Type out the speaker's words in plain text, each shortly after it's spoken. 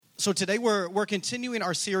So today we're continuing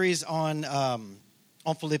our series on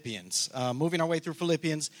Philippians, moving our way through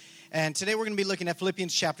Philippians. And today we're going to be looking at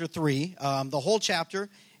Philippians chapter 3, the whole chapter,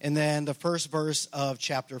 and then the first verse of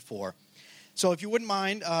chapter 4. So if you wouldn't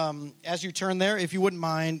mind, as you turn there, if you wouldn't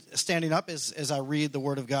mind standing up as I read the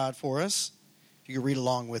word of God for us, if you could read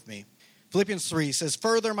along with me. Philippians 3 says,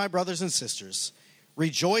 "Further, my brothers and sisters,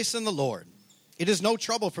 rejoice in the Lord. It is no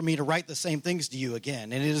trouble for me to write the same things to you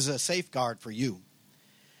again, and it is a safeguard for you.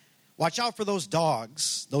 Watch out for those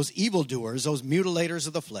dogs, those evildoers, those mutilators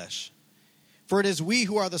of the flesh. For it is we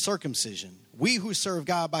who are the circumcision, we who serve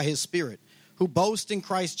God by his Spirit, who boast in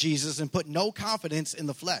Christ Jesus and put no confidence in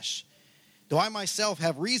the flesh. Though I myself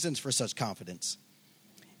have reasons for such confidence.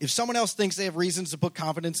 If someone else thinks they have reasons to put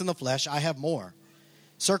confidence in the flesh, I have more.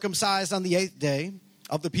 Circumcised on the 8th day,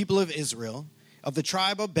 of the people of Israel, of the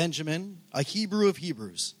tribe of Benjamin, a Hebrew of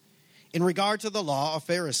Hebrews. In regard to the law, a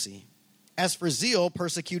Pharisee. As for zeal,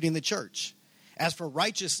 persecuting the church. As for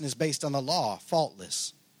righteousness based on the law,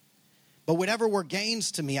 faultless. But whatever were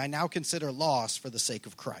gains to me, I now consider loss for the sake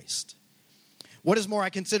of Christ. What is more, I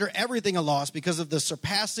consider everything a loss because of the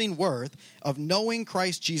surpassing worth of knowing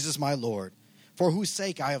Christ Jesus my Lord, for whose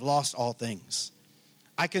sake I have lost all things.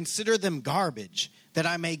 I consider them garbage, that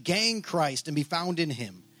I may gain Christ and be found in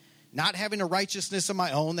him, not having a righteousness of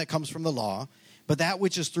my own that comes from the law, but that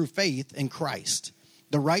which is through faith in Christ,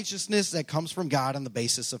 the righteousness that comes from God on the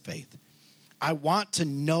basis of faith. I want to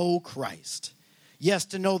know Christ. Yes,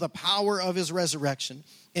 to know the power of his resurrection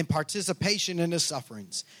and participation in his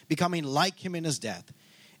sufferings, becoming like him in his death,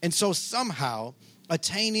 and so somehow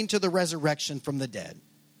attaining to the resurrection from the dead.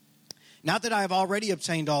 Not that I have already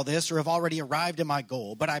obtained all this or have already arrived at my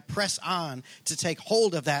goal, but I press on to take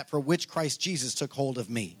hold of that for which Christ Jesus took hold of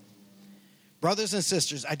me. Brothers and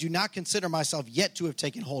sisters, I do not consider myself yet to have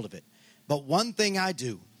taken hold of it. But one thing I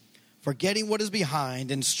do, forgetting what is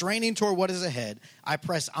behind and straining toward what is ahead, I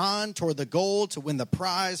press on toward the goal to win the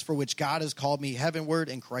prize for which God has called me heavenward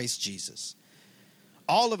in Christ Jesus.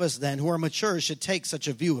 All of us then who are mature should take such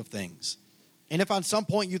a view of things. And if on some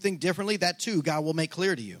point you think differently, that too God will make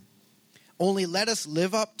clear to you. Only let us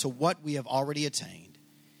live up to what we have already attained.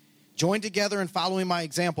 Join together in following my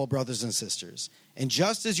example, brothers and sisters. And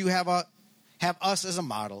just as you have us as a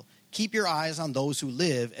model, keep your eyes on those who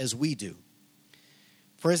live as we do.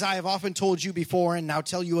 For as I have often told you before and now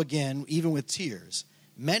tell you again, even with tears,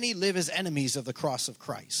 many live as enemies of the cross of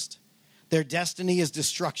Christ. Their destiny is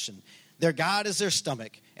destruction. Their God is their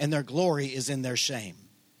stomach, and their glory is in their shame.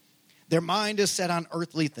 Their mind is set on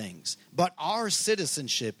earthly things, but our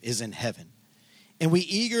citizenship is in heaven. And we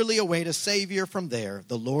eagerly await a Savior from there,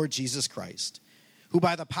 the Lord Jesus Christ, who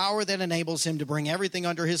by the power that enables him to bring everything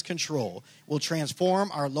under his control will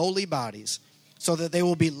transform our lowly bodies so that they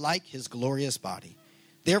will be like his glorious body.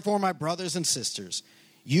 Therefore, my brothers and sisters,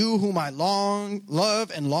 you whom I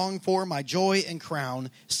love and long for, my joy and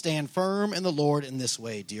crown, stand firm in the Lord in this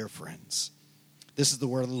way, dear friends. This is the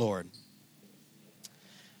word of the Lord.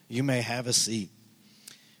 You may have a seat.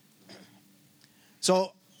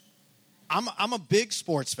 So, I'm a big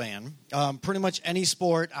sports fan. Pretty much any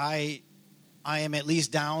sport I am at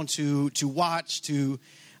least down to watch, to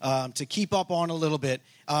keep up on a little bit.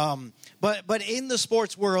 But in the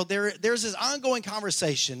sports world, there's this ongoing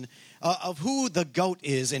conversation of who the GOAT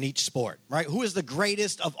is in each sport, right? Who is the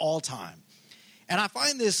greatest of all time? And I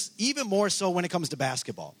find this even more so when it comes to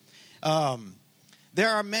basketball. There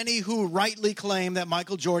are many who rightly claim that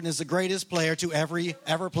Michael Jordan is the greatest player to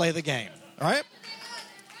ever play the game, all right?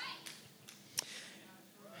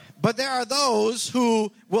 But there are those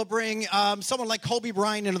who will bring someone like Kobe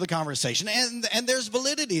Bryant into the conversation, and there's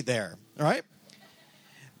validity there, right?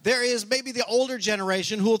 There is maybe the older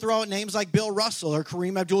generation who will throw out names like Bill Russell or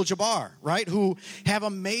Kareem Abdul-Jabbar, right, who have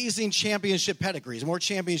amazing championship pedigrees, more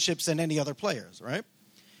championships than any other players, right?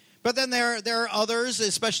 But then there are others,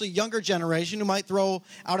 especially younger generation, who might throw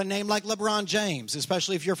out a name like LeBron James,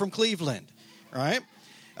 especially if you're from Cleveland, right?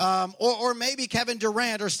 Or maybe Kevin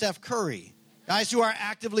Durant or Steph Curry. Guys who are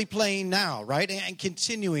actively playing now, right, and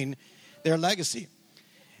continuing their legacy.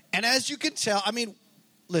 And as you can tell, I mean,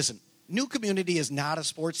 listen, New Community is not a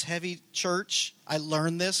sports-heavy church. I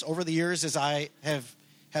learned this over the years as I have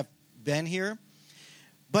been here.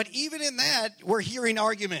 But even in that, we're hearing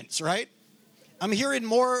arguments, right? I'm hearing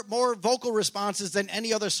more vocal responses than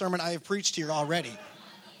any other sermon I have preached here already,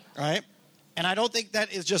 right? And I don't think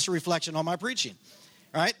that is just a reflection on my preaching.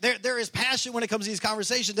 Right? There is passion when it comes to these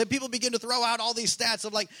conversations. Then people begin to throw out all these stats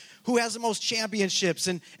of like who has the most championships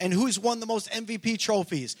and who's won the most MVP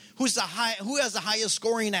trophies, who has the highest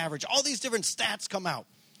scoring average. All these different stats come out.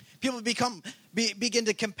 People begin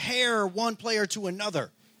to compare one player to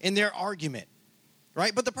another in their argument.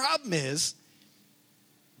 right? But the problem is,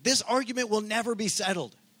 this argument will never be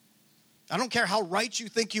settled. I don't care how right you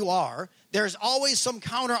think you are. There's always some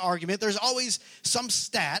counter argument. There's always some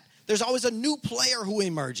stat. There's always a new player who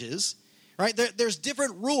emerges, right? There's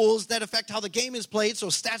different rules that affect how the game is played, so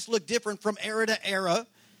stats look different from era to era.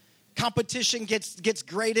 Competition gets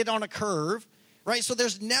graded on a curve, right? So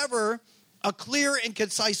there's never a clear and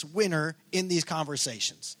concise winner in these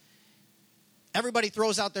conversations. Everybody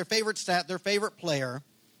throws out their favorite stat, their favorite player,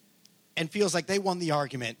 and feels like they won the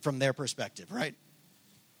argument from their perspective, right?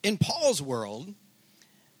 In Paul's world,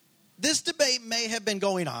 this debate may have been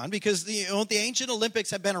going on because the ancient Olympics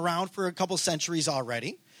have been around for a couple centuries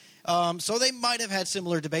already. So they might have had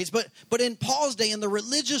similar debates. But in Paul's day, in the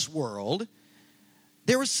religious world,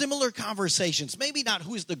 there were similar conversations. Maybe not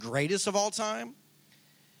who's the greatest of all time,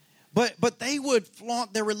 but they would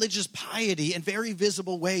flaunt their religious piety in very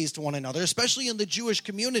visible ways to one another, especially in the Jewish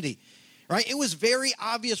community. Right? It was very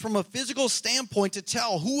obvious from a physical standpoint to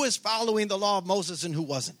tell who was following the law of Moses and who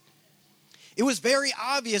wasn't. It was very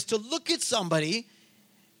obvious to look at somebody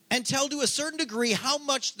and tell to a certain degree how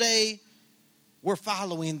much they were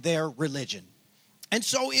following their religion. And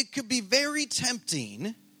so it could be very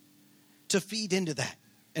tempting to feed into that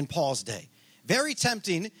in Paul's day. Very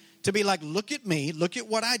tempting to be like, look at me, look at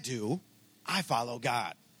what I do, I follow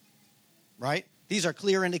God. Right? These are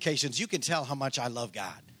clear indications. You can tell how much I love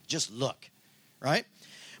God. Just look, right?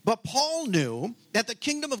 But Paul knew that the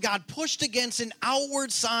kingdom of God pushed against an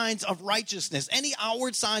outward signs of righteousness, any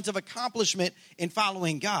outward signs of accomplishment in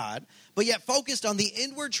following God, but yet focused on the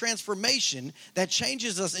inward transformation that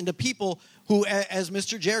changes us into people who, as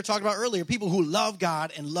Mr. Jared talked about earlier, people who love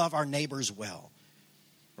God and love our neighbors well,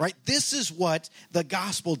 right? This is what the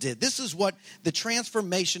gospel did. This is what the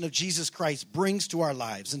transformation of Jesus Christ brings to our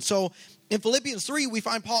lives. And so in Philippians 3, we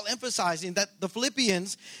find Paul emphasizing that the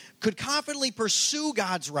Philippians could confidently pursue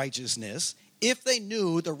God's righteousness if they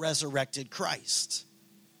knew the resurrected Christ.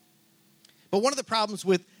 But one of the problems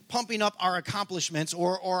with pumping up our accomplishments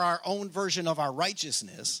or our own version of our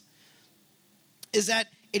righteousness is that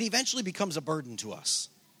it eventually becomes a burden to us.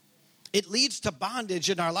 It leads to bondage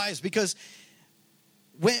in our lives because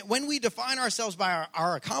when we define ourselves by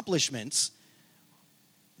our accomplishments,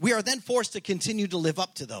 we are then forced to continue to live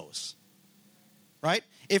up to those. Right?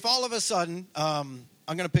 If all of a sudden, I'm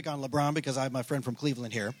going to pick on LeBron because I have my friend from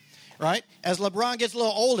Cleveland here, right? As LeBron gets a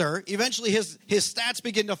little older, eventually his stats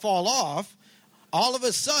begin to fall off. All of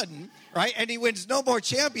a sudden, right? And he wins no more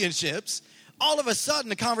championships. All of a sudden,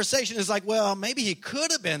 the conversation is like, well, maybe he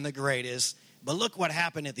could have been the greatest, but look what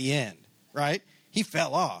happened at the end, right? He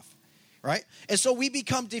fell off, right? And so we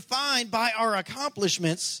become defined by our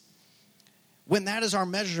accomplishments when that is our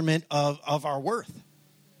measurement of our worth.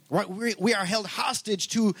 Right? We are held hostage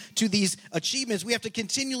to these achievements. We have to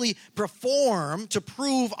continually perform to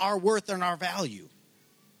prove our worth and our value.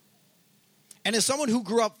 And as someone who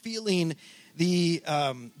grew up feeling the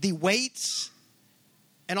weight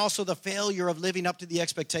and also the failure of living up to the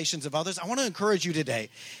expectations of others, I want to encourage you today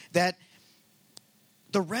that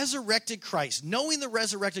the resurrected Christ, knowing the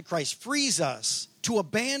resurrected Christ, frees us to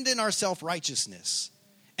abandon our self-righteousness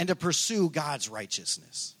and to pursue God's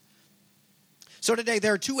righteousness. So today,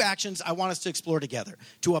 there are two actions I want us to explore together,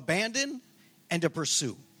 to abandon and to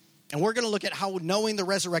pursue. And we're going to look at how knowing the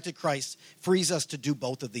resurrected Christ frees us to do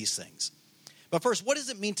both of these things. But first, what does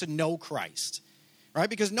it mean to know Christ? Right?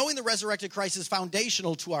 Because knowing the resurrected Christ is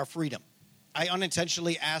foundational to our freedom. I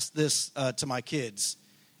unintentionally asked this to my kids.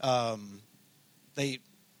 I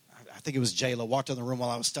think it was Jayla, walked in the room while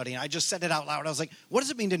I was studying. I just said it out loud. I was like, what does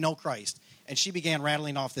it mean to know Christ? And she began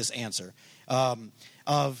rattling off this answer.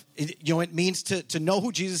 It means to know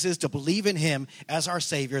who Jesus is, to believe in him as our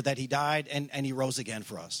Savior, that he died and he rose again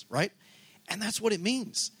for us, right? And that's what it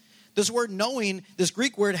means. This word knowing, this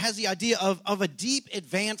Greek word, has the idea of a deep,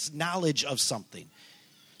 advanced knowledge of something.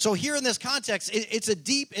 So here in this context, it's a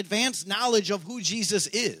deep, advanced knowledge of who Jesus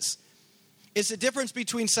is. It's the difference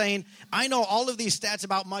between saying, I know all of these stats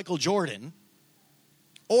about Michael Jordan,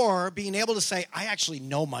 or being able to say, I actually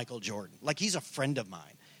know Michael Jordan. Like he's a friend of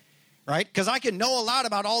mine, right? Because I can know a lot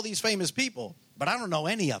about all these famous people, but I don't know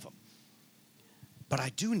any of them. But I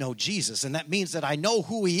do know Jesus, and that means that I know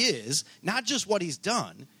who he is, not just what he's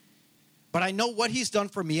done, but I know what he's done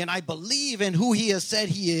for me, and I believe in who he has said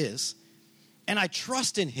he is, and I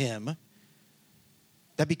trust in him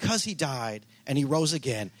that because he died and he rose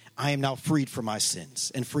again, I am now freed from my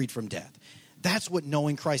sins and freed from death. That's what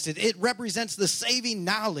knowing Christ is. It represents the saving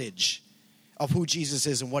knowledge of who Jesus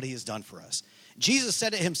is and what he has done for us. Jesus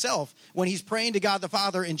said it himself when he's praying to God the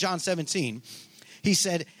Father in John 17. He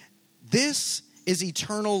said, this is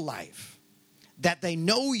eternal life, that they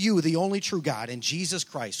know you, the only true God, and Jesus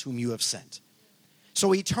Christ, whom you have sent.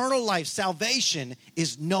 So eternal life, salvation,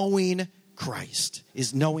 is knowing Christ,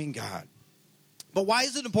 is knowing God. But why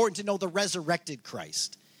is it important to know the resurrected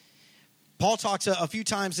Christ? Paul talks a few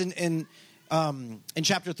times in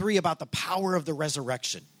chapter 3 about the power of the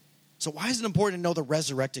resurrection. So why is it important to know the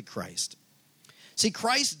resurrected Christ? See,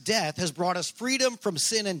 Christ's death has brought us freedom from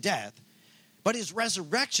sin and death, but his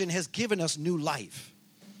resurrection has given us new life.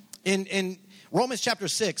 In Romans chapter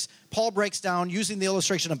 6, Paul breaks down using the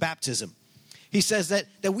illustration of baptism. He says that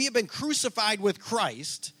we have been crucified with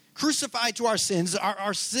Christ, crucified to our sins.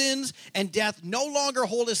 Our sins and death no longer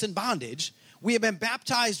hold us in bondage. We have been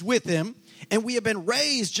baptized with him, and we have been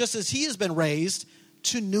raised just as he has been raised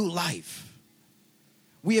to new life.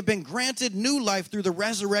 We have been granted new life through the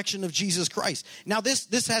resurrection of Jesus Christ. Now,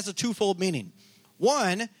 this has a twofold meaning.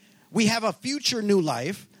 One, we have a future new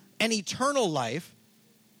life, an eternal life,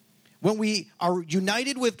 when we are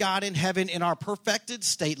united with God in heaven in our perfected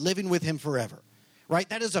state, living with him forever. Right?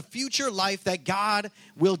 That is a future life that God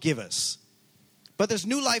will give us. But this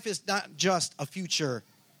new life is not just a future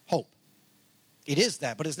hope. It is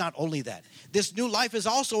that, but it's not only that. This new life is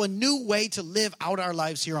also a new way to live out our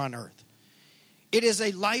lives here on earth. It is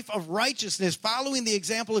a life of righteousness following the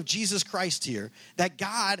example of Jesus Christ here that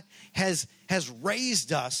God has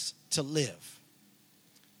raised us to live.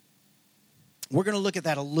 We're going to look at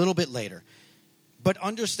that a little bit later. But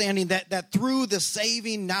understanding that through the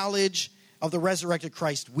saving knowledge of the resurrected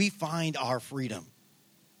Christ, we find our freedom.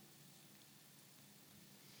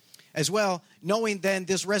 As well, knowing then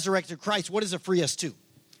this resurrected Christ, what does it free us to?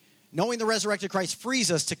 Knowing the resurrected Christ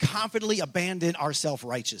frees us to confidently abandon our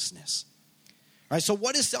self-righteousness. Right, so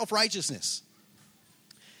what is self-righteousness?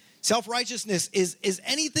 Self-righteousness is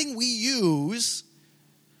anything we use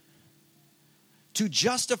to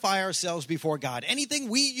justify ourselves before God. Anything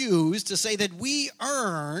we use to say that we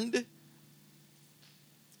earned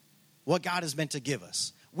what God is meant to give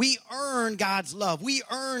us. We earn God's love. We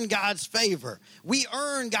earn God's favor. We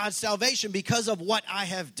earn God's salvation because of what I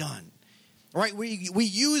have done. Right? We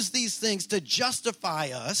use these things to justify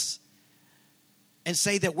us and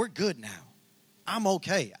say that we're good now. I'm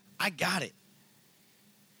okay. I got it.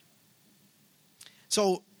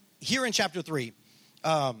 So here in chapter 3,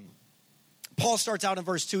 Paul starts out in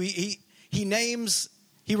verse 2. He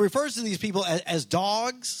refers to these people as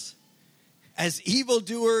dogs, as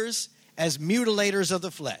evildoers, as mutilators of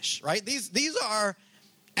the flesh, right? These are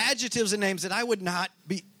adjectives and names that I would not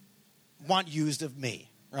want used of me,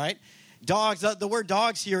 right? Dogs, the word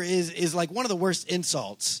dogs here is like one of the worst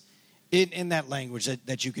insults in that language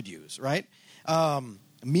that you could use, right?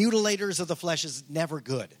 Mutilators of the flesh is never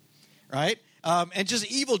good, right? And just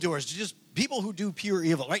evildoers, just people who do pure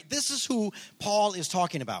evil, right? This is who Paul is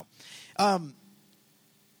talking about.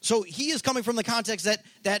 So he is coming from the context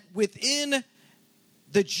that within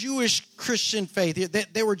the Jewish Christian faith,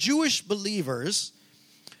 there were Jewish believers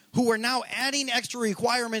who were now adding extra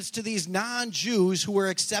requirements to these non-Jews who were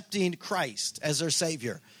accepting Christ as their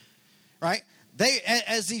Savior, right?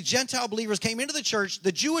 As the Gentile believers came into the church,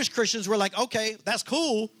 the Jewish Christians were like, okay, that's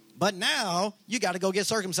cool, but now you got to go get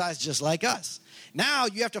circumcised just like us. Now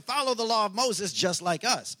you have to follow the law of Moses just like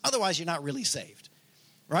us. Otherwise, you're not really saved,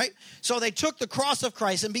 right? So they took the cross of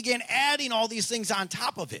Christ and began adding all these things on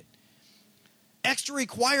top of it. Extra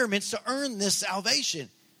requirements to earn this salvation.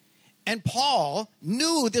 And Paul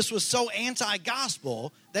knew this was so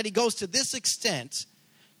anti-gospel that he goes to this extent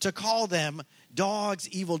to call them dogs,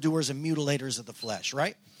 evildoers, and mutilators of the flesh,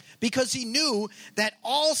 right? Because he knew that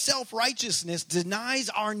all self-righteousness denies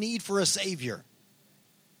our need for a Savior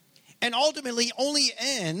and ultimately only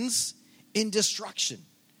ends in destruction.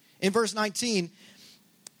 In verse 19,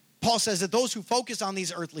 Paul says that those who focus on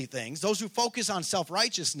these earthly things, those who focus on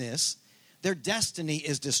self-righteousness, their destiny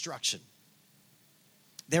is destruction.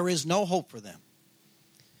 There is no hope for them.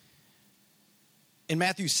 In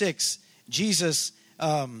Matthew 6, Jesus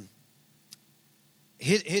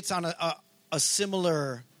hits on a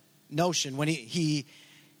similar notion when the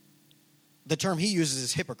term he uses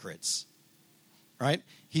is hypocrites, right?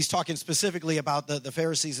 He's talking specifically about the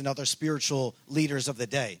Pharisees and other spiritual leaders of the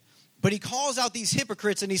day. But he calls out these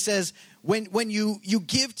hypocrites and he says, when you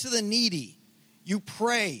give to the needy, you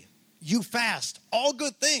pray, you fast, all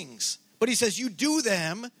good things. But he says you do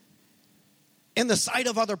them in the sight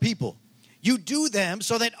of other people. You do them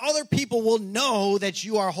so that other people will know that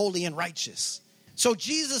you are holy and righteous. So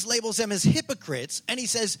Jesus labels them as hypocrites, and he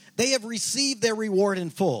says they have received their reward in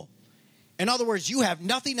full. In other words, you have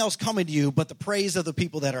nothing else coming to you but the praise of the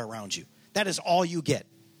people that are around you. That is all you get.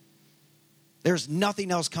 There's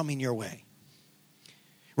nothing else coming your way.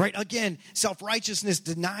 Right? Again, self-righteousness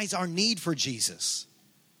denies our need for Jesus.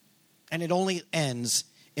 And it only ends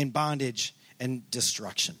in bondage and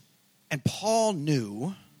destruction. And Paul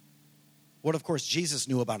knew, what of course Jesus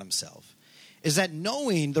knew about himself, is that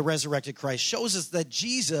knowing the resurrected Christ shows us that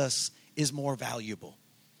Jesus is more valuable.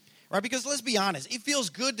 Right? Because let's be honest, it feels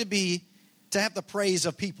good to have the praise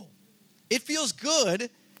of people. It feels good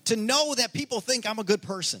to know that people think I'm a good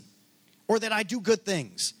person, or that I do good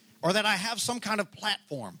things, or that I have some kind of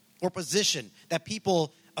platform or position that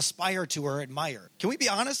people aspire to or admire. Can we be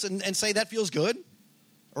honest and say that feels good?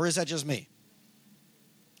 Or is that just me?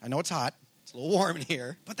 I know it's hot. It's a little warm in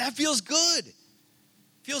here. But that feels good. It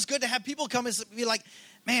feels good to have people come and be like,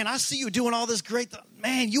 man, I see you doing all this great stuff.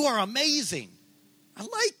 Man, you are amazing. I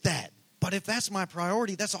like that. But if that's my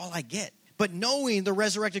priority, that's all I get. But knowing the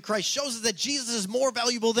resurrected Christ shows us that Jesus is more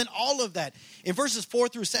valuable than all of that. In verses 4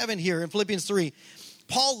 through 7 here in Philippians 3,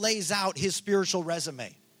 Paul lays out his spiritual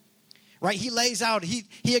resume. Right? He lays out, he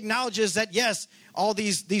acknowledges that, yes, all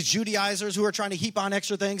these Judaizers who are trying to heap on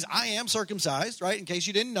extra things, I am circumcised, right? In case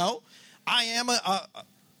you didn't know. I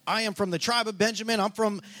am from the tribe of Benjamin. I'm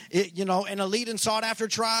from, an elite and sought after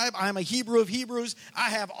tribe. I'm a Hebrew of Hebrews. I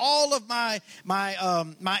have all of my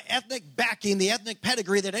ethnic backing, the ethnic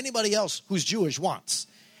pedigree that anybody else who's Jewish wants,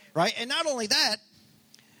 right? And not only that,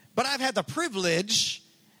 but I've had the privilege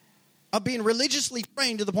of being religiously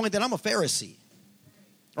trained to the point that I'm a Pharisee,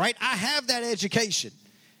 right? I have that education.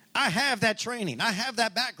 I have that training. I have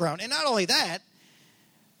that background. And not only that,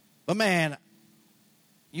 but man,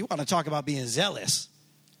 you want to talk about being zealous.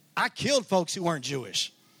 I killed folks who weren't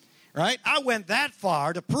Jewish, right? I went that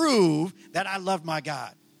far to prove that I loved my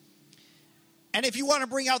God. And if you want to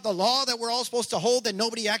bring out the law that we're all supposed to hold that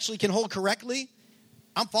nobody actually can hold correctly,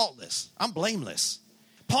 I'm faultless. I'm blameless.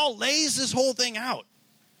 Paul lays this whole thing out.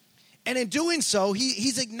 And in doing so,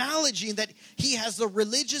 he's acknowledging that he has the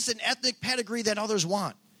religious and ethnic pedigree that others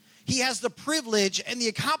want. He has the privilege and the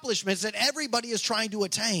accomplishments that everybody is trying to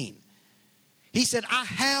attain. He said, I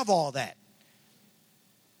have all that.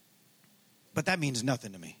 But that means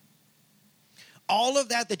nothing to me. All of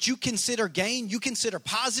that you consider gain, you consider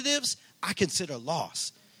positives, I consider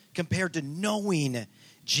loss compared to knowing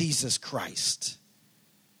Jesus Christ.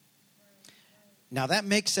 Now that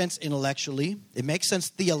makes sense intellectually. It makes sense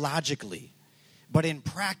theologically. But in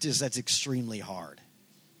practice, that's extremely hard.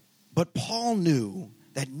 But Paul knew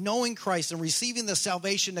that knowing Christ and receiving the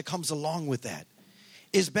salvation that comes along with that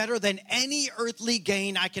is better than any earthly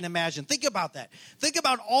gain I can imagine. Think about that. Think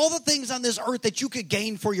about all the things on this earth that you could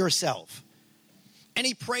gain for yourself.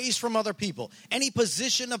 Any praise from other people, any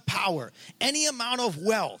position of power, any amount of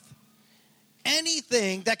wealth,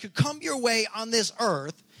 anything that could come your way on this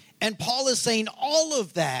earth. And Paul is saying all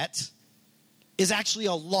of that is actually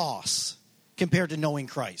a loss compared to knowing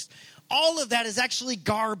Christ. All of that is actually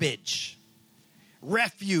garbage,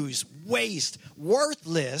 refuse, waste,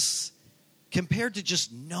 worthless compared to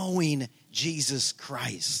just knowing Jesus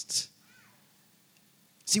Christ.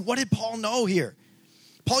 See, what did Paul know here?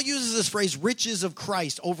 Paul uses this phrase, riches of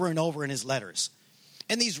Christ, over and over in his letters.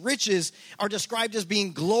 And these riches are described as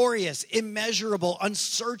being glorious, immeasurable,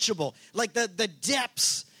 unsearchable, like the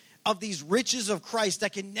depths of these riches of Christ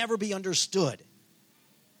that can never be understood.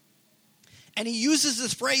 And he uses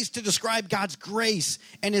this phrase to describe God's grace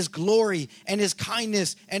and his glory and his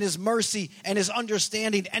kindness and his mercy and his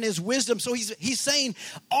understanding and his wisdom. So he's saying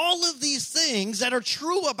all of these things that are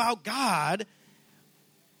true about God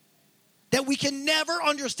that we can never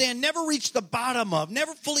understand, never reach the bottom of,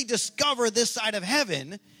 never fully discover this side of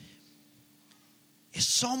heaven is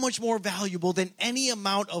so much more valuable than any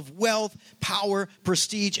amount of wealth, power,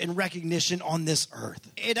 prestige, and recognition on this earth.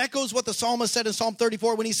 It echoes what the psalmist said in Psalm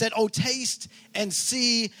 34 when he said, "Oh, taste and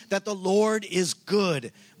see that the Lord is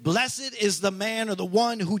good. Blessed is the man or the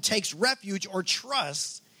one who takes refuge or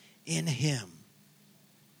trusts in him."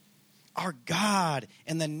 Our God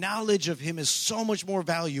and the knowledge of him is so much more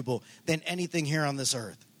valuable than anything here on this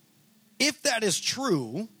earth. If that is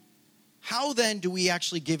true, how then do we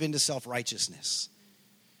actually give into self-righteousness?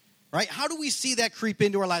 Right? How do we see that creep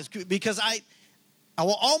into our lives? Because I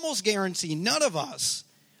will almost guarantee none of us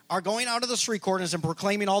are going out of the street corners and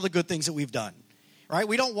proclaiming all the good things that we've done. Right?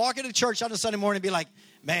 We don't walk into church on a Sunday morning and be like,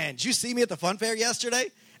 man, did you see me at the fun fair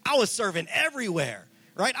yesterday? I was serving everywhere.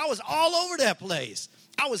 Right? I was all over that place.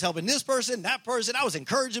 I was helping this person, that person. I was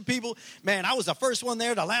encouraging people. Man, I was the first one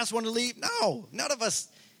there, the last one to leave. No, none of us,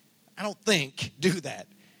 I don't think, do that.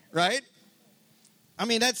 Right? I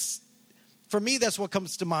mean, for me, that's what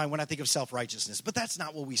comes to mind when I think of self-righteousness. But that's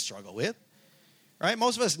not what we struggle with, right?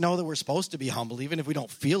 Most of us know that we're supposed to be humble, even if we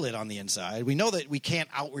don't feel it on the inside. We know that we can't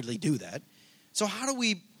outwardly do that. So how do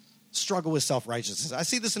we struggle with self-righteousness? I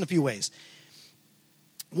see this in a few ways.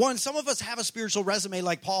 One, some of us have a spiritual resume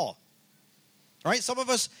like Paul. All right, some of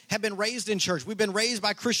us have been raised in church. We've been raised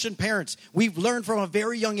by Christian parents. We've learned from a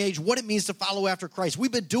very young age what it means to follow after Christ.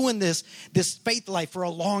 We've been doing this faith life for a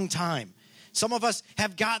long time. Some of us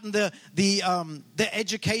have gotten the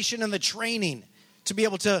education and the training to be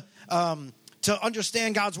able to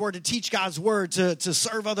understand God's word, to teach God's word, to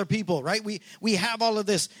serve other people, right? We have all of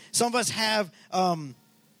this. Some of us have,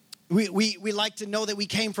 we like to know that we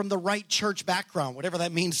came from the right church background, whatever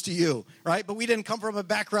that means to you, right? But we didn't come from a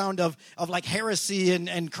background of like heresy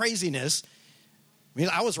and craziness. I mean,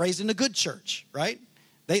 I was raised in a good church, right?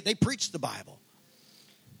 They preached the Bible.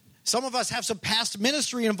 Some of us have some past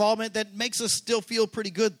ministry involvement that makes us still feel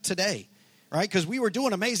pretty good today, right? Because we were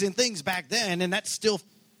doing amazing things back then, and that still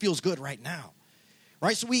feels good right now,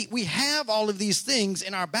 right? So we have all of these things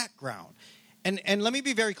in our background. And let me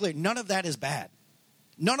be very clear, none of that is bad.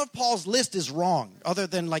 None of Paul's list is wrong, other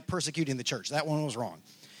than like persecuting the church. That one was wrong,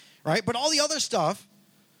 right? But all the other stuff,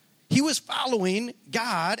 he was following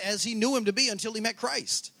God as he knew him to be until he met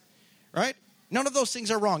Christ, right? None of those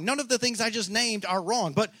things are wrong. None of the things I just named are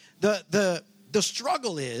wrong. But the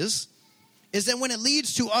struggle is that when it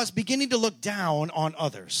leads to us beginning to look down on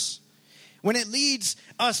others, when it leads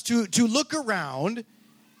us to look around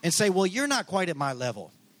and say, well, you're not quite at my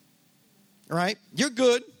level, right? You're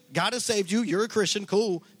good. God has saved you. You're a Christian.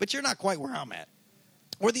 Cool. But you're not quite where I'm at.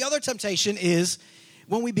 Or the other temptation is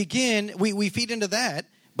when we begin, we feed into that.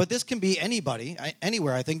 But this can be anybody,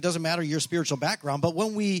 anywhere, I think. Doesn't matter your spiritual background. But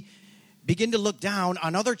when we begin to look down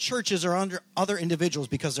on other churches or under other individuals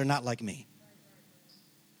because they're not like me.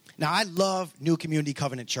 Now, I love New Community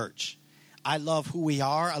Covenant Church. I love who we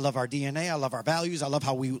are. I love our DNA. I love our values. I love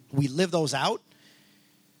how we live those out.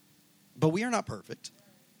 But we are not perfect.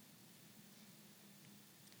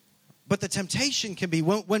 But the temptation can be,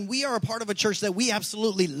 when we are a part of a church that we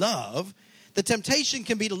absolutely love, the temptation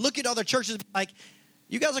can be to look at other churches and be like,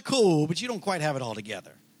 you guys are cool, but you don't quite have it all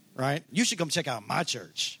together, right? You should come check out my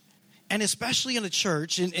church. And especially in a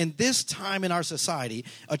church, in this time in our society,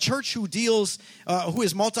 a church who deals, who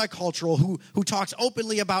is multicultural, who talks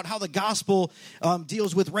openly about how the gospel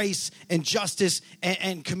deals with race and justice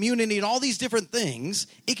and community and all these different things,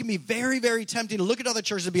 it can be very, very tempting to look at other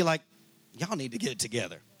churches and be like, y'all need to get it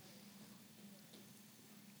together.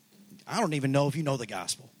 I don't even know if you know the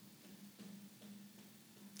gospel.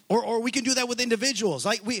 Or we can do that with individuals.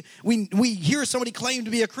 Like we hear somebody claim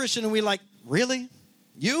to be a Christian and we're like, really?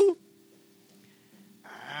 You?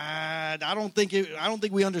 I don't think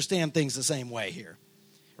we understand things the same way here.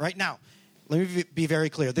 Right now, let me be very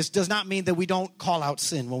clear. This does not mean that we don't call out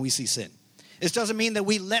sin when we see sin. This doesn't mean that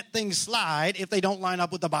we let things slide if they don't line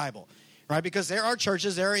up with the Bible. Right? Because there are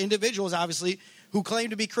churches, there are individuals, obviously, who claim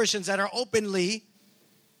to be Christians that are openly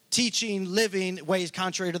teaching, living ways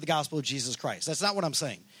contrary to the gospel of Jesus Christ. That's not what I'm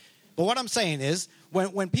saying. But what I'm saying is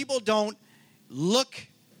when people don't look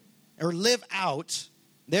or live out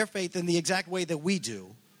their faith in the exact way that we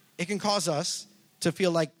do, it can cause us to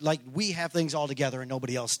feel like we have things all together and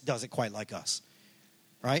nobody else does it quite like us,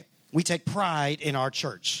 right? We take pride in our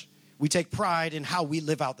church. We take pride in how we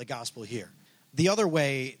live out the gospel here. The other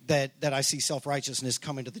way that I see self-righteousness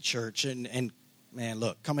come into the church, and man,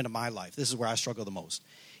 look, come into my life, this is where I struggle the most,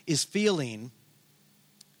 is feeling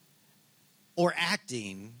or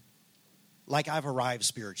acting like I've arrived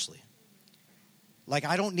spiritually. Like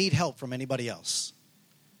I don't need help from anybody else.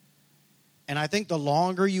 And I think the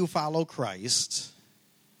longer you follow Christ,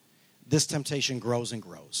 this temptation grows and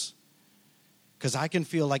grows. Because I can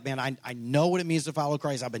feel like, man, I know what it means to follow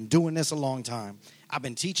Christ. I've been doing this a long time. I've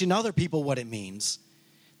been teaching other people what it means.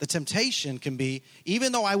 The temptation can be,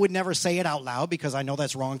 even though I would never say it out loud because I know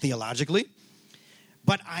that's wrong theologically,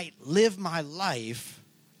 but I live my life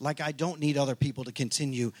like I don't need other people to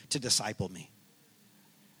continue to disciple me.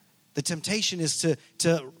 The temptation is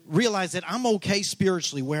to realize that I'm okay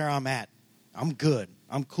spiritually where I'm at. I'm good.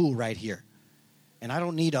 I'm cool right here. And I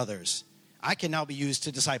don't need others. I can now be used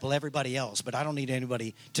to disciple everybody else, but I don't need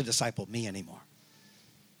anybody to disciple me anymore.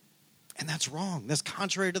 And that's wrong. That's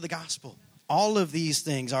contrary to the gospel. All of these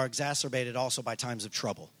things are exacerbated also by times of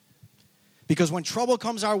trouble. Because when trouble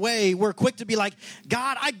comes our way, we're quick to be like,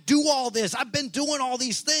 God, I do all this. I've been doing all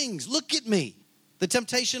these things. Look at me. The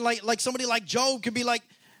temptation, like somebody like Job could be like,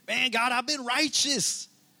 man, God, I've been righteous.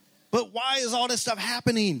 But why is all this stuff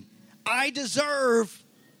happening? I deserve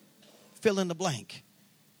fill in the blank.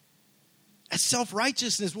 That's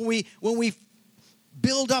self-righteousness when we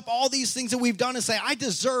build up all these things that we've done and say, I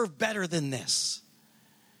deserve better than this.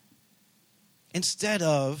 Instead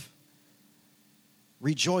of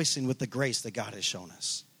rejoicing with the grace that God has shown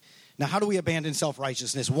us. Now, how do we abandon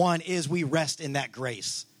self-righteousness? One is we rest in that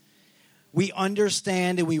grace. We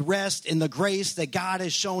understand and we rest in the grace that God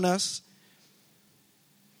has shown us,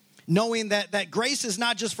 knowing that grace is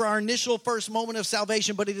not just for our initial first moment of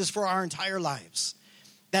salvation, but it is for our entire lives.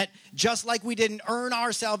 That just like we didn't earn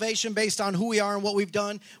our salvation based on who we are and what we've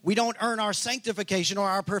done, we don't earn our sanctification or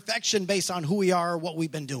our perfection based on who we are or what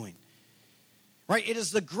we've been doing. Right? It is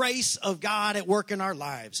the grace of God at work in our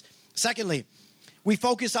lives. Secondly, we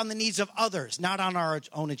focus on the needs of others, not on our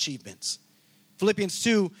own achievements. Philippians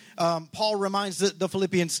 2, Paul reminds the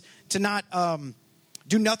Philippians to not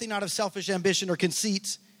do nothing out of selfish ambition or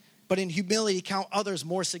conceit, but in humility count others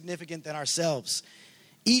more significant than ourselves.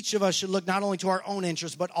 Each of us should look not only to our own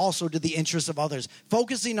interests, but also to the interests of others.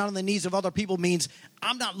 Focusing on the needs of other people means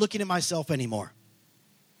I'm not looking at myself anymore.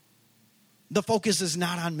 The focus is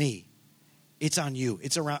not on me. It's on you.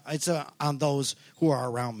 It's on those who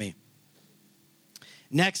are around me.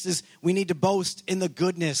 Next is we need to boast in the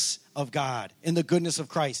goodness of God, in the goodness of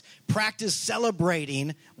Christ. Practice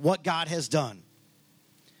celebrating what God has done.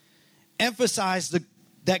 Emphasize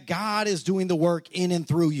that God is doing the work in and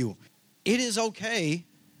through you. It is okay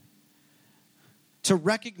to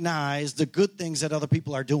recognize the good things that other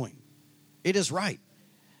people are doing. It is right.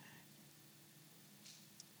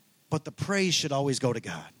 But the praise should always go to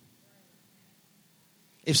God.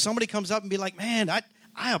 If somebody comes up and be like, man,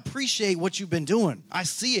 I appreciate what you've been doing. I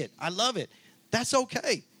see it. I love it. That's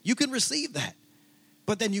okay. You can receive that.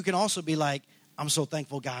 But then you can also be like, I'm so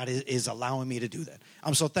thankful God is allowing me to do that.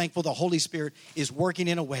 I'm so thankful the Holy Spirit is working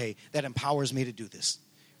in a way that empowers me to do this,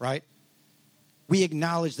 right? We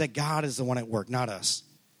acknowledge that God is the one at work, not us.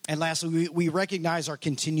 And lastly, we recognize our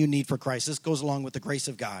continued need for Christ. This goes along with the grace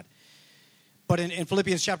of God. But in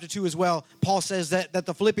Philippians chapter 2 as well, Paul says that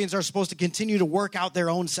the Philippians are supposed to continue to work out their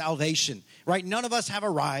own salvation, right? None of us have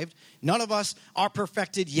arrived. None of us are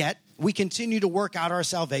perfected yet. We continue to work out our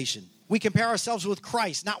salvation. We compare ourselves with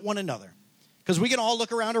Christ, not one another. Because we can all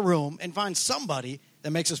look around a room and find somebody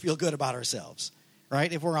that makes us feel good about ourselves,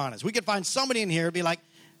 right? If we're honest. We could find somebody in here and be like,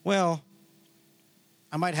 well,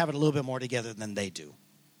 I might have it a little bit more together than they do,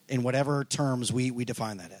 in whatever terms we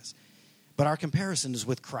define that as. But our comparison is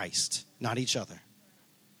with Christ, not each other.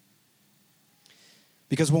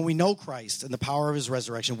 Because when we know Christ and the power of his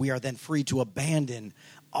resurrection, we are then free to abandon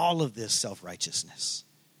all of this self-righteousness.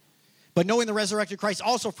 But knowing the resurrected Christ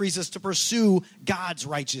also frees us to pursue God's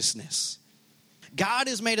righteousness. God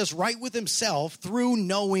has made us right with himself through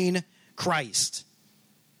knowing Christ.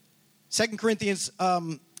 2 Corinthians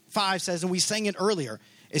 5 says, and we sang it earlier,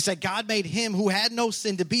 it said God made him who had no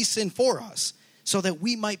sin to be sin for us, so that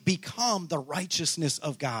we might become the righteousness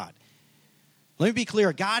of God. Let me be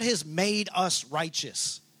clear. God has made us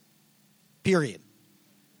righteous. Period.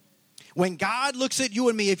 When God looks at you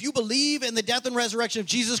and me, if you believe in the death and resurrection of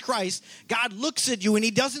Jesus Christ, God looks at you and he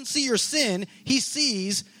doesn't see your sin. He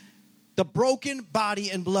sees the broken body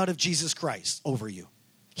and blood of Jesus Christ over you.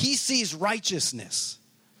 He sees righteousness.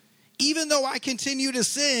 Even though I continue to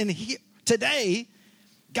sin today,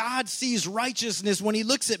 God sees righteousness when he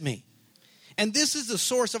looks at me. And this is the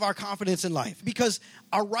source of our confidence in life. Because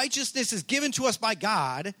our righteousness is given to us by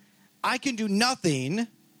God, I can do nothing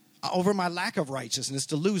over my lack of righteousness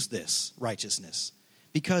to lose this righteousness.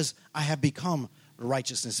 Because I have become the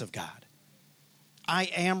righteousness of God. I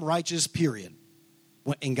am righteous, period,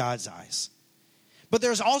 in God's eyes. But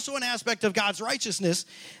there's also an aspect of God's righteousness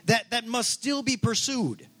that must still be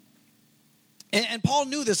pursued. And Paul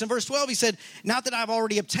knew this. In verse 12, he said, not that I've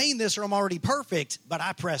already obtained this or I'm already perfect, but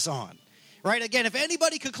I press on. Right? Again, if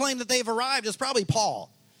anybody could claim that they've arrived, it's probably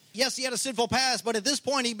Paul. Yes, he had a sinful past, but at this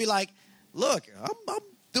point, he'd be like, look, I'm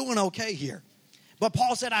doing okay here. But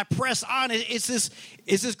Paul said, I press on. It's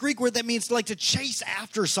this Greek word that means like to chase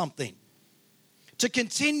after something. To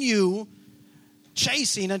continue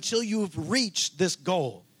chasing until you've reached this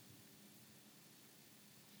goal.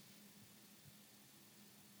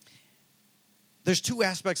 There's two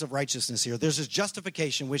aspects of righteousness here. There's this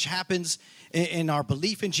justification, which happens in our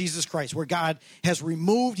belief in Jesus Christ, where God has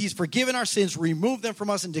he's forgiven our sins, removed them from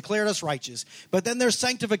us, and declared us righteous. But then there's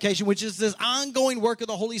sanctification, which is this ongoing work of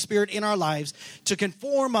the Holy Spirit in our lives to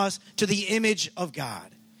conform us to the image of God.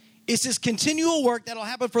 It's this continual work that'll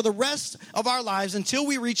happen for the rest of our lives until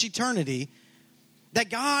we reach eternity, that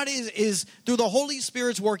God is through the Holy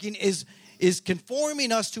Spirit's working, is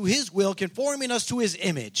conforming us to his will, conforming us to his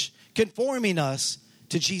image, conforming us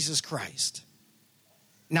to Jesus Christ.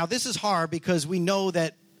 Now, this is hard because we know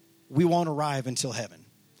that we won't arrive until heaven.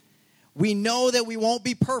 We know that we won't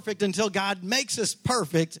be perfect until God makes us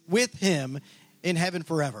perfect with him in heaven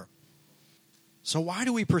forever. So why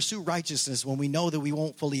do we pursue righteousness when we know that we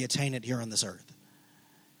won't fully attain it here on this earth?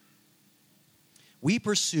 We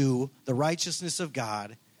pursue the righteousness of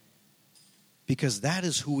God because that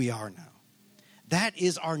is who we are now. That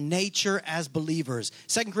is our nature as believers.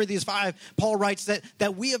 2 Corinthians 5, Paul writes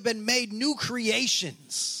that we have been made new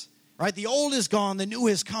creations. Right? The old is gone, the new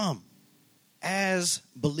has come. As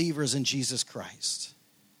believers in Jesus Christ,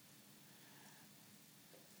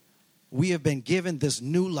 we have been given this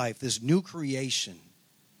new life, this new creation,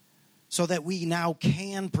 so that we now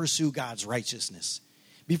can pursue God's righteousness.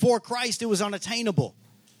 Before Christ, it was unattainable.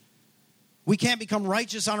 We can't become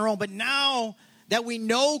righteous on our own. But now that we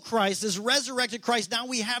know Christ, this resurrected Christ, now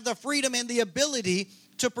we have the freedom and the ability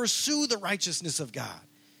to pursue the righteousness of God.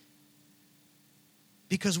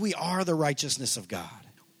 Because we are the righteousness of God.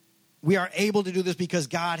 We are able to do this because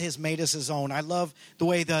God has made us his own. I love the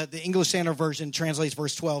way the English Standard Version translates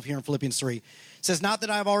verse 12 here in Philippians 3. It says, not that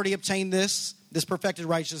I have already obtained this perfected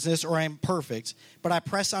righteousness, or I am perfect, but I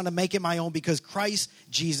press on to make it my own because Christ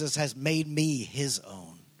Jesus has made me his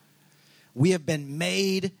own. We have been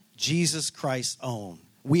made Jesus Christ's own.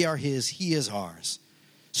 We are his, he is ours.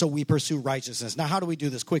 So we pursue righteousness. Now, how do we do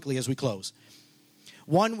this quickly as we close?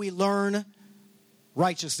 One, we learn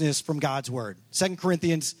righteousness from God's word. 2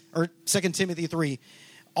 Timothy 3.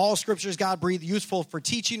 All scripture is God-breathed, useful for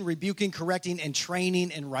teaching, rebuking, correcting, and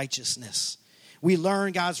training in righteousness. We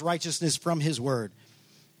learn God's righteousness from his word.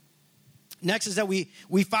 Next is that we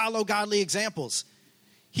follow godly examples.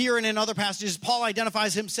 Here and in other passages, Paul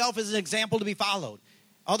identifies himself as an example to be followed.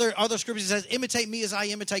 Other scriptures says, imitate me as I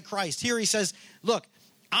imitate Christ. Here he says, look,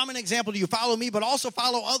 I'm an example to you. Follow me, but also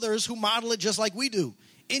follow others who model it just like we do.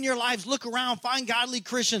 In your lives, look around, find godly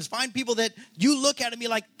Christians, find people that you look at and be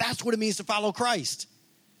like, that's what it means to follow Christ.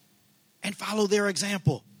 And follow their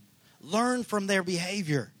example. Learn from their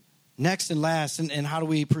behavior. Next and last, and how do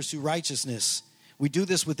we pursue righteousness? We do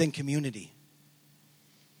this within community.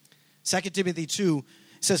 2 Timothy 2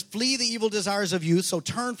 says, flee the evil desires of youth, so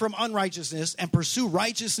turn from unrighteousness and pursue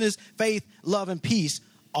righteousness, faith, love, and peace,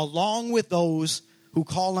 along with those who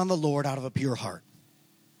call on the Lord out of a pure heart.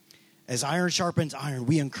 As iron sharpens iron,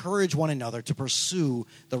 we encourage one another to pursue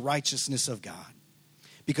the righteousness of God.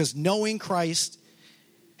 Because knowing Christ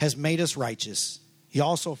has made us righteous, he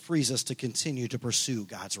also frees us to continue to pursue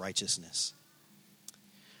God's righteousness.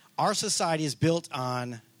 Our society is built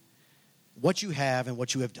on what you have and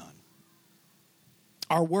what you have done.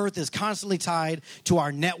 Our worth is constantly tied to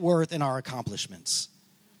our net worth and our accomplishments.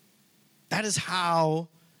 That is how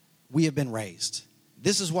we have been raised.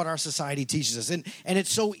 This is what our society teaches us. And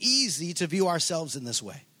it's so easy to view ourselves in this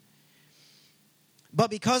way. But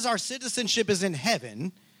because our citizenship is in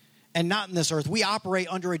heaven and not in this earth, we operate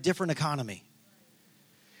under a different economy.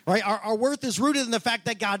 Right? Our worth is rooted in the fact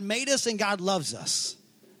that God made us and God loves us.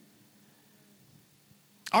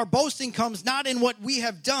 Our boasting comes not in what we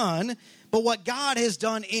have done, but what God has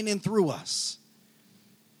done in and through us.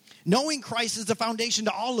 Knowing Christ is the foundation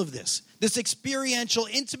to all of this. This experiential,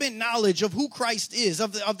 intimate knowledge of who Christ is,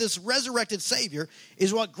 of this resurrected Savior,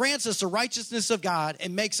 is what grants us the righteousness of God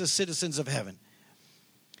and makes us citizens of heaven.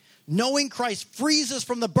 Knowing Christ frees us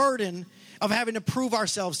from the burden of having to prove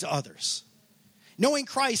ourselves to others. Knowing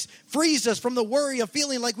Christ frees us from the worry of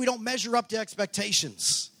feeling like we don't measure up to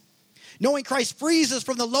expectations. Knowing Christ frees us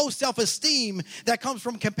from the low self-esteem that comes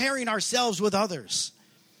from comparing ourselves with others.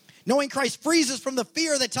 Knowing Christ frees us from the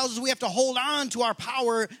fear that tells us we have to hold on to our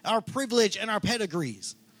power, our privilege, and our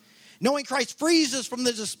pedigrees. Knowing Christ frees us from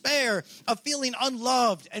the despair of feeling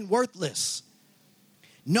unloved and worthless.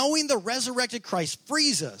 Knowing the resurrected Christ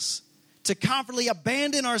frees us to confidently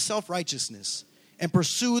abandon our self-righteousness and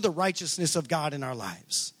pursue the righteousness of God in our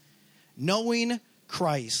lives. Knowing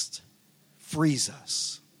Christ frees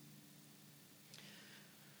us.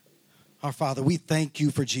 Our Father, we thank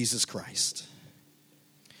you for Jesus Christ.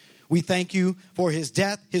 We thank you for his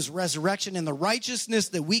death, his resurrection, and the righteousness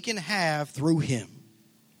that we can have through him.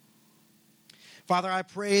 Father, I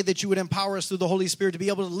pray that you would empower us through the Holy Spirit to be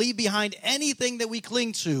able to leave behind anything that we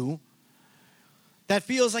cling to that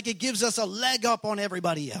feels like it gives us a leg up on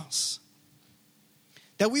everybody else.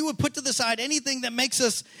 That we would put to the side anything that makes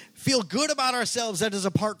us feel good about ourselves that is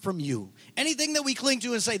apart from you. Anything that we cling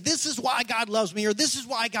to and say, this is why God loves me, or this is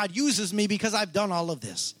why God uses me because I've done all of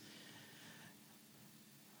this.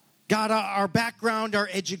 God, our background, our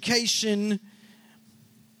education,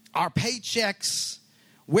 our paychecks,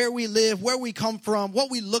 where we live, where we come from, what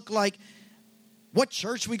we look like, what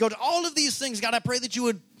church we go to, all of these things, God, I pray that you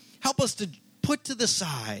would help us to put to the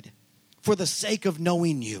side for the sake of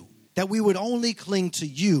knowing you, that we would only cling to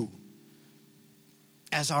you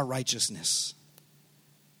as our righteousness.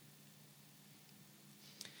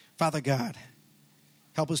 Father God,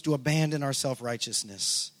 help us to abandon our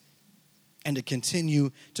self-righteousness and to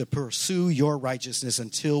continue to pursue your righteousness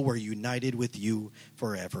until we're united with you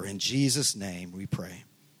forever. In Jesus' name we pray.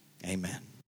 Amen.